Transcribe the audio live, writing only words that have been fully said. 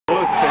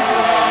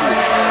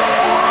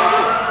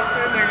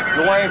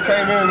James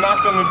came in and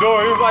knocked on the door.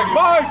 He was like,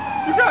 Mike,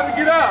 you gotta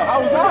get out. I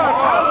was hard.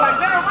 I was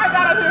like, damn, I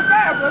got out here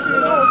fast. I see the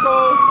door was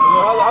closed.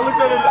 I looked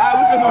at it. I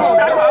looked at the door.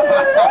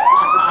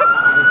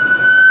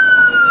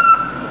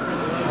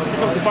 Here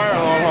comes the fire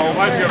alarm home.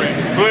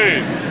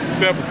 Please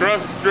step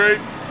across the street.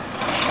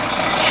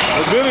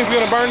 The building's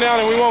gonna burn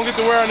down and we won't get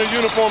to wear our new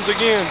uniforms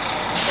again.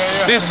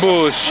 This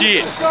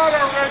bullshit. Start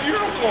our red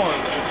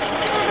uniforms.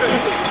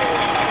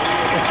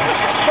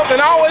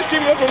 Something always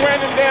keeping us from wearing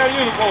them damn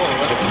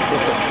uniforms.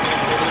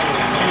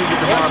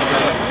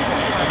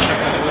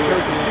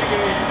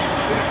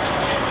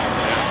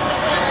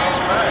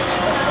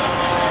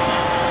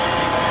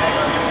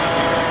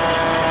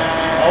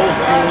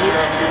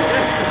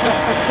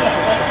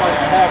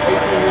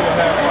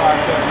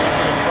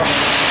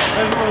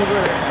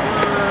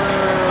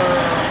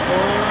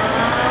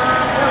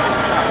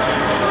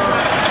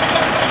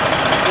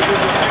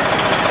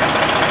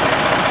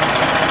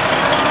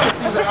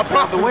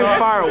 The way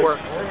fire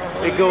works,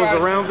 it goes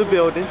around the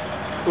building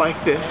like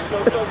this,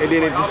 and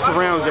then it just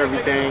surrounds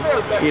everything,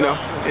 you know,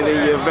 and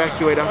then you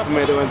evacuate out the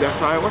middle, and that's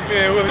how it works.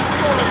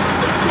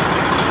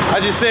 I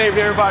just saved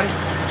everybody.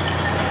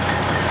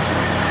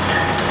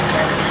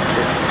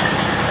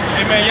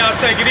 Hey man, y'all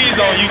take it easy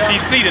on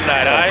UTC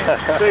tonight, alright?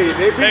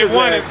 They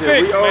 1 and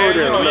 6, man.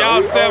 You know, y'all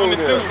 7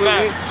 and 2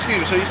 now. Excuse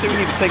me, so you said we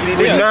need to take it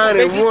easy? We 9 and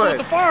 1. They just put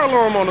the fire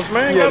alarm on us,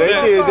 man. Yeah, they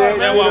did that.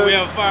 That's why we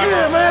have a fire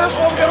alarm. Yeah, man, that's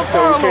why we got a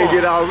fire alarm. We can't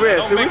get our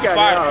rest. Don't make the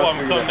fire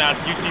department come down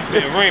to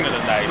UTC Arena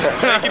tonight.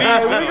 Take it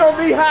easy. We're gonna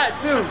be hot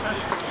too.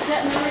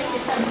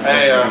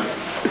 Hey,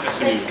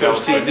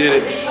 Coach T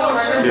did it.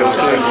 Yeah, it was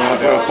good.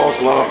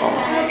 False alarm,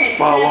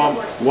 fire alarm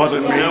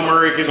wasn't me.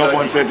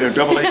 Someone said that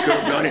Double A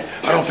could have done it.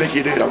 I don't think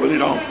he did. I really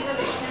don't.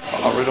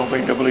 I really don't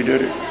think Double A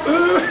did it.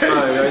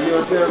 I'm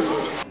still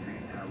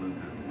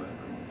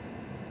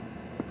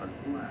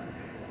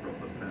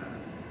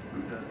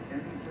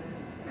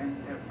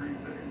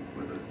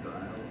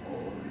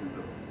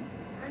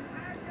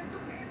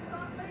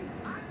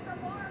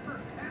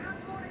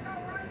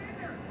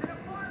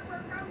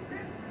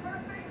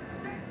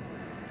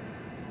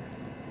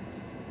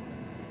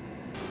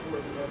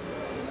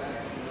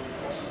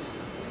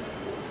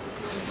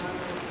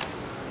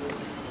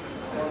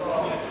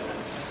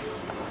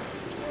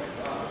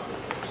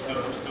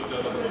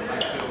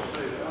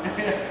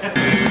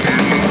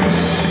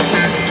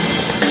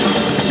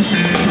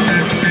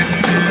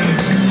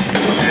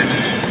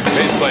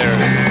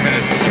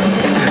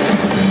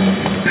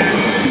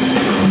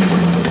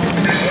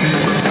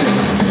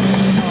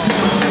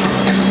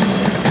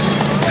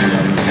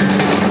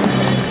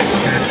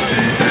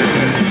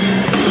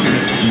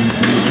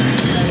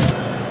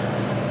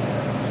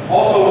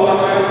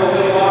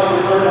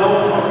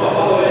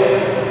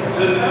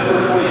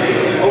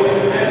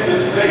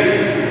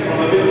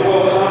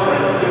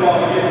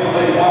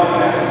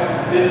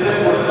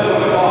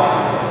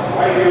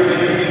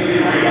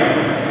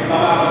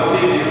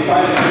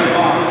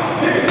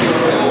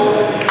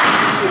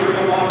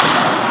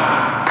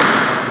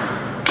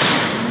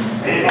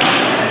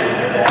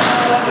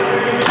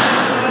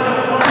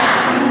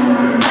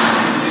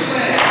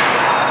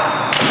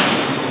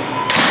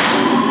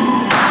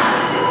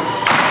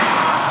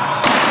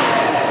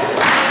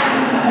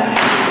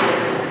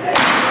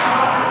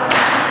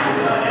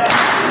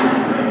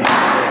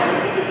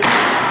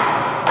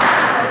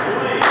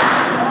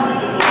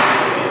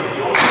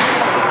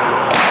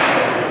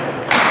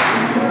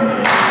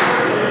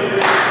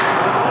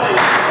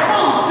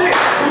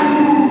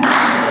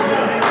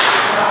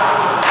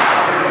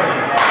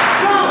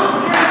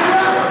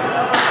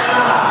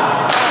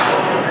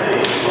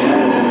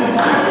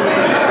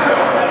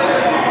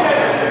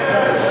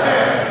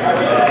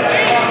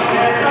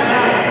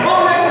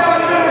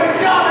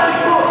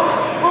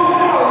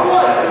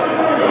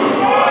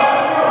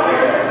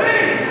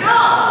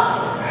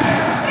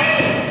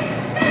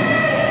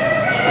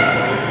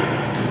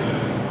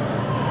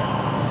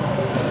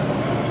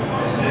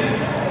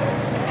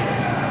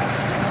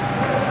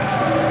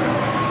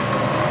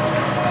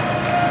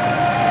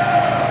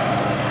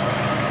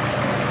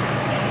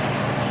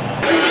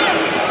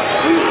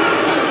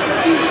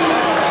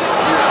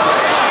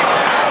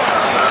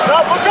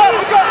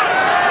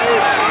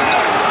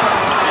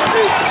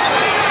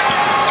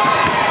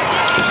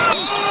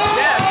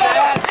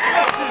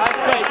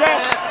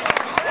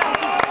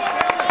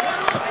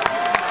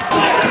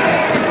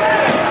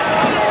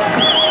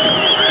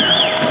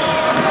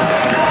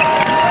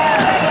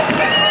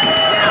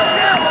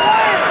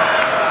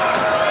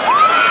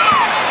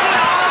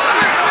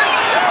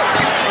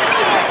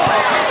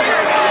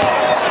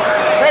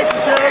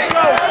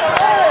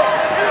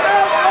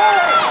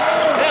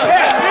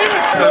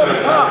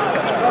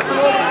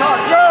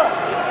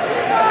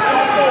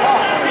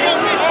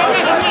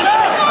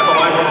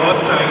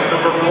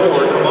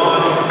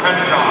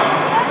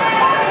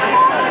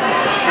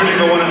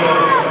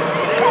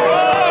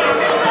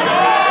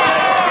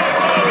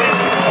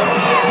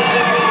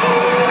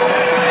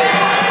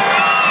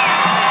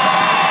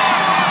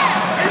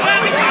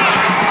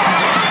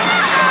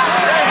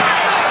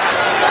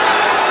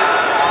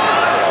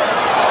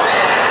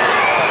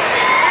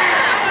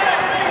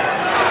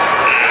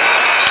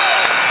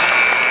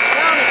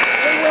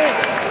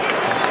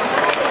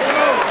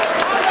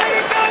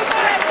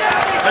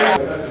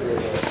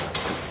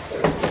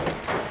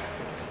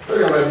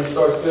me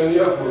start standing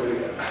up for it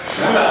again.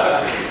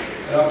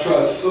 And I've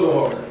tried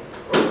so hard.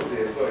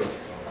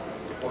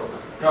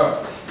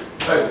 Alright.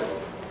 Hey,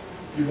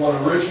 you won a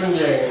Richmond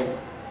game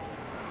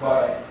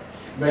by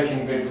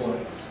making big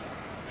plays.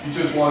 You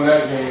just won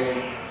that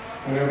game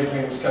when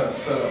everything was kind of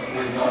set up for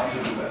you not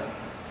to do that.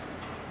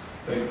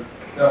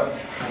 Now,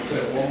 I'll say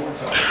it one more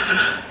time.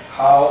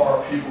 How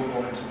are people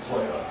going to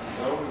play us?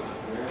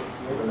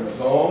 They're going to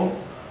zone,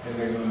 and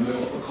they're going to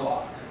middle the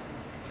clock.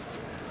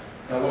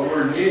 Now what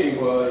we're needing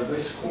was, they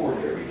scored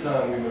every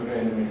time we went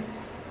man-to-man.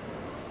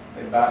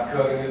 They back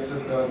cut against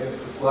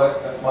the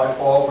flex. That's my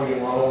fault. We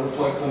didn't run over the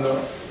flex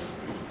enough.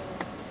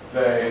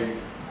 They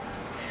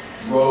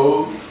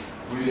drove.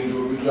 We didn't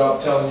do a good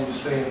job telling you to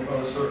stay in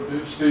front of certain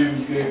dudes. Steve,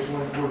 you gave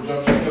 24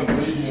 jumps. I can't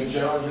believe you didn't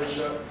challenge that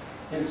shot.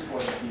 It's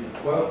 40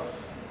 feet. Well,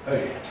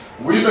 hey,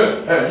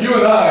 you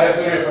and I have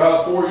been here for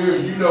about 4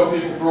 years. You know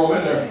people throw them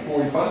in there for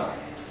 45.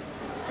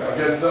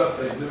 Against us,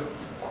 they do.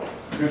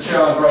 Good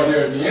challenge right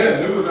there at the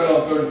end. Who was in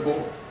on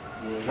 34?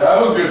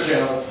 That was a good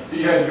challenge.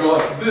 He had to go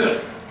like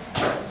this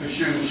to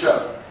shoot a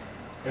shot.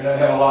 And that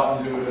had a lot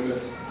to do with him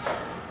missing.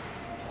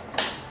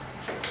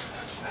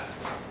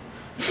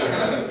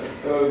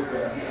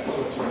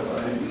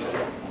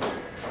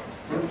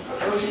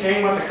 First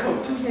game on the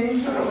coat, 2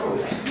 games in a row.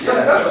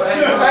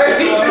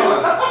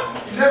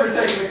 He's never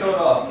taken the coat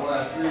off in the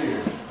last 3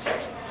 years.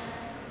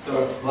 So,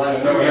 I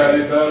never had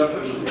any bad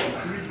officials.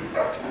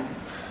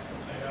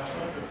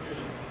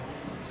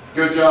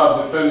 Good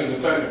job defending the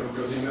technical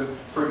because he missed,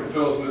 freaking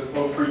Phillips missed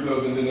both free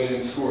throws and then they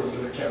didn't score, so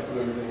they canceled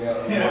everything out.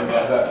 I'm worried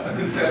about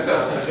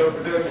that. Your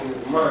production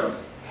is mine.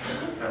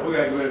 Now we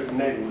gotta go ahead for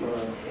Nathan.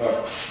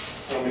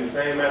 It's gonna be the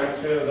same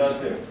atmosphere as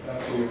out there.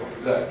 Absolutely,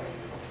 exactly.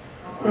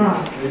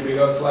 They beat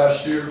us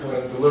last year,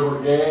 playing a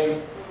deliberate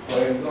game,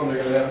 playing something.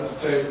 They're gonna have this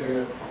tape.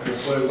 They're gonna play.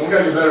 So we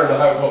gotta get better in the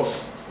high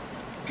post.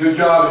 Good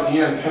job at the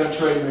end,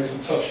 penetrate, make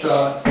some tough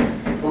shots.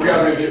 But we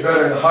gotta get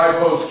better in the high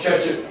post,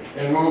 catch it,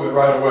 and move it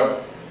right away.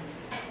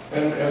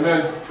 And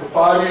then for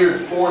 5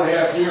 years,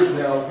 4.5 years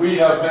now, we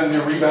have been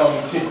the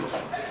rebounding team.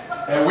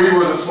 And we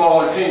were the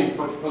smaller team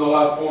for the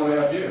last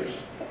 4.5 years.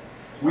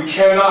 We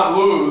cannot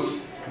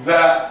lose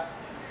that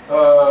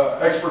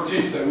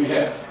expertise that we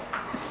have.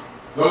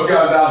 Those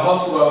guys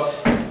out-hustled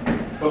us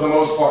for the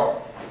most part.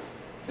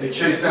 They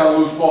chased down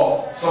loose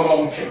balls. Some of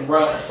them came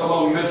around. Some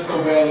of them missed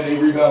so badly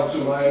they rebounded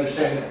too. I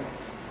understand that.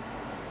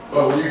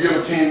 But when you give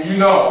a team, you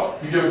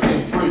give a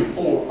team 3,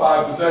 4,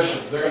 5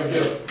 possessions, they're going to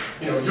get,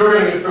 you're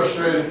going to get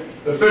frustrated.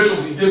 The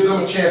officials, he gives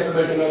them a chance to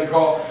make another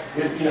call.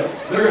 They're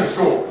going to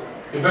score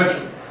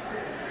eventually.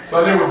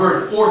 So I think we're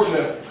very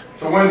fortunate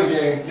to win the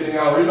game, getting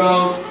out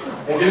rebound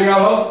and getting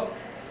out hustle.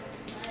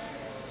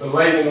 But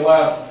late in the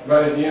right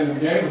at the end of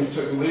the game, when you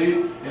took the lead,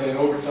 and in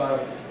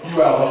overtime,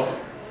 you out hustled,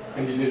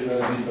 and you did it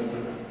on a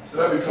defensive end. So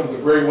that becomes a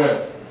great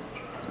win.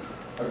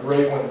 A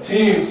great win.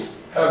 Teams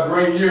have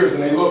great years,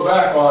 and they look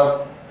back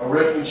on a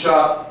Richmond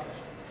shot,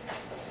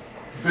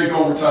 big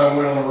overtime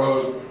win on the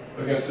road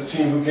against a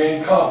team who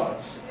gained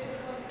confidence.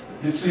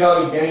 You see how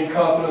they gained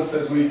confidence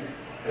as we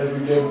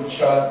gave them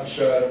shot after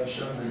shot after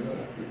shot.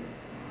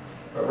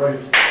 All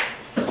right.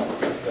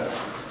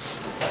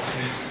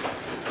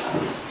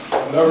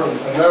 I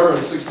never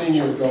in 16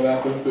 years gone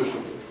out there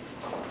officially,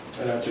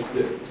 and I just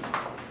did it.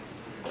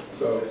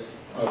 So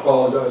I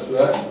apologize for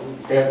that.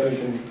 Anthony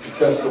can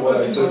attest to what I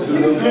said to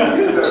them. All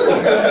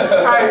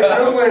right,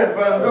 good win,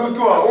 fellas. Who's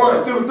scoring?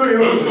 1, 2, 3.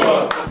 Who's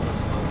scoring?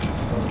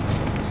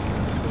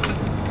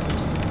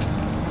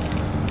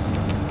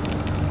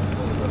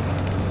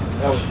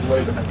 That was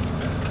way back.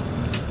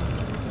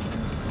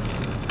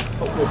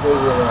 Hopefully they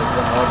realize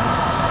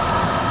that.